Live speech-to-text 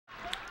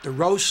The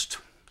roast,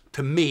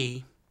 to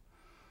me,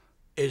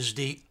 is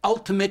the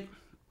ultimate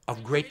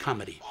of great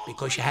comedy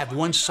because you have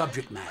one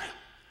subject matter,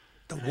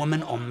 the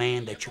woman or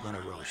man that you're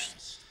gonna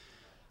roast.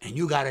 And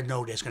you gotta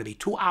know there's gonna be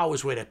 2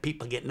 hours where the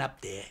people getting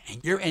up there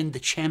and you're in the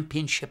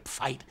championship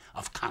fight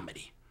of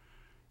comedy.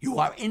 You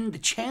are in the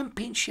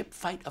championship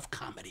fight of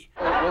comedy.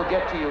 We'll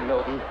get to you,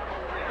 Milton.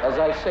 As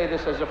I say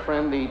this as a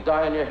friend, the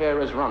dye in your hair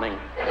is running.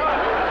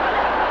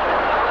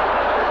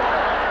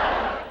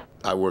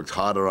 I worked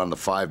harder on the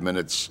 5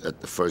 minutes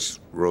at the first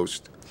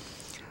roast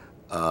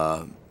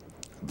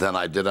than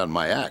I did on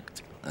my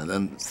act. And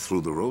then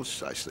through the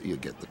roast, you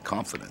get the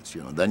confidence,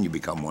 you know. Then you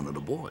become one of the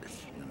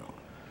boys, you know.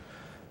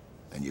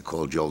 And you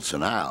call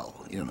Jolson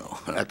Al, you know,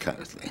 that kind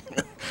of thing.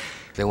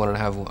 They wanted to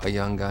have a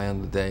young guy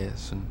on the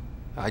dais, and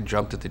I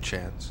jumped at the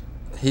chance.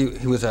 He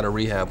was out of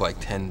rehab like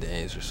 10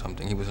 days or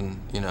something. He was in,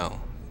 you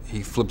know,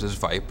 he flipped his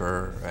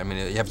Viper. I mean,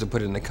 you have to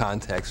put it in the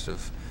context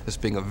of this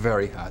being a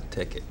very hot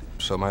ticket.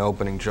 So my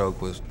opening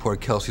joke was, poor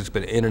Kelsey's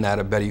been in and out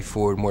of Betty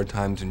Ford more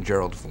times than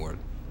Gerald Ford.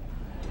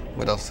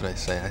 What else did I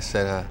say? I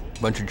said a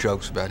bunch of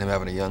jokes about him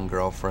having a young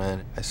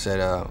girlfriend. I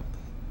said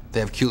they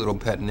have cute little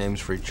pet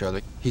names for each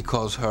other. He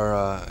calls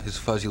her his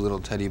fuzzy little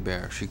teddy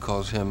bear. She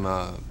calls him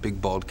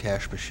Big Bald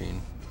Cash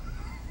Machine.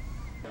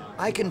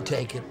 I can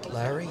take it,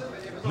 Larry.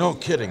 No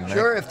kidding, Nick.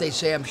 Sure, if they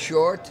say I'm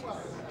short,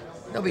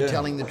 they'll be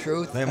telling the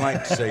truth. They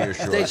might say you're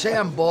short. If they say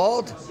I'm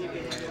bald,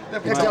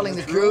 they're telling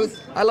the truth.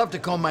 I love to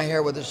comb my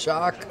hair with a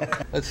sock.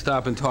 Let's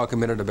stop and talk a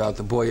minute about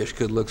the boyish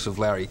good looks of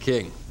Larry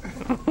King.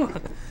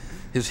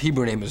 His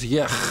Hebrew name is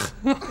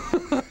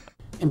Yech.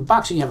 In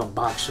boxing, you have a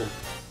boxer.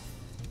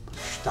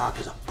 Stark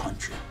is a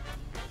puncher.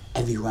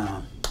 Every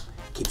round,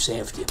 keeps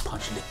after you,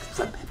 punching,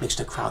 makes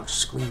the crowd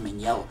scream and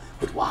yell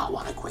with, wow,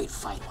 what a great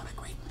fight, what a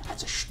great,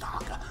 that's a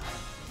Starker,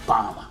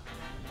 bomber.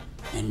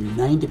 And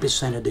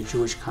 90% of the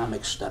Jewish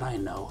comics that I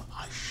know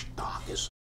are Starkers.